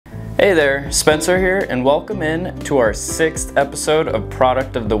Hey there, Spencer here, and welcome in to our 6th episode of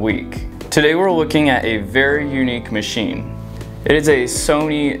Product of the Week. Today we're looking at a very unique machine. It is a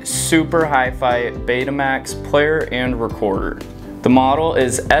Sony Super Hi-Fi Betamax player and recorder. The model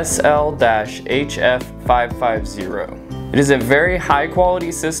is SL-HF550. It is a very high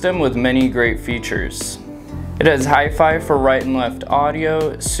quality system with many great features. It has Hi-Fi for right and left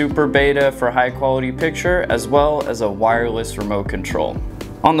audio, Super Beta for high quality picture, as well as a wireless remote control.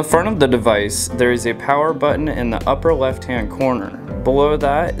 On the front of the device, there is a power button in the upper left-hand corner. Below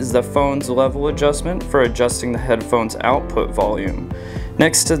that is the phone's level adjustment for adjusting the headphone's output volume.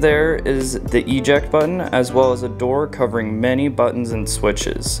 Next to there is the eject button, as well as a door covering many buttons and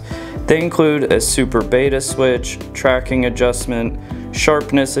switches. They include a Super Beta switch, tracking adjustment,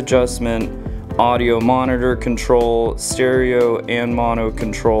 sharpness adjustment, audio monitor control, stereo and mono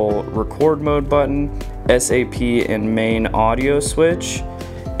control, record mode button, SAP and main audio switch,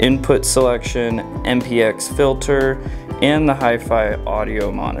 input selection, MPX filter, and the Hi-Fi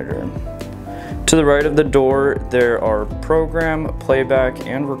audio monitor. To the right of the door, there are program, playback,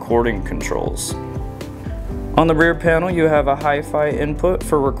 and recording controls. On the rear panel, you have a Hi-Fi input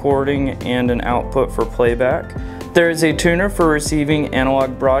for recording and an output for playback. There is a tuner for receiving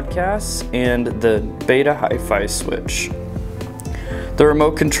analog broadcasts and the Beta Hi-Fi switch. The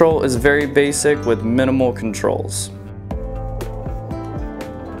remote control is very basic with minimal controls.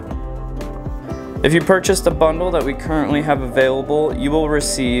 If you purchase the bundle that we currently have available, you will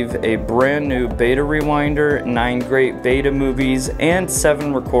receive a brand new Beta Rewinder, 9 great Beta movies, and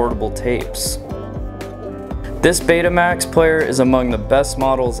 7 recordable tapes. This Betamax player is among the best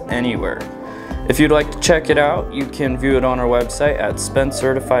models anywhere. If you'd like to check it out, you can view it on our website at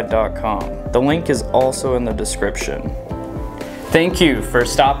SpenCertified.com. The link is also in the description. Thank you for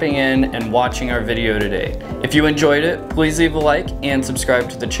stopping in and watching our video today. If you enjoyed it, please leave a like and subscribe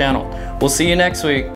to the channel. We'll see you next week.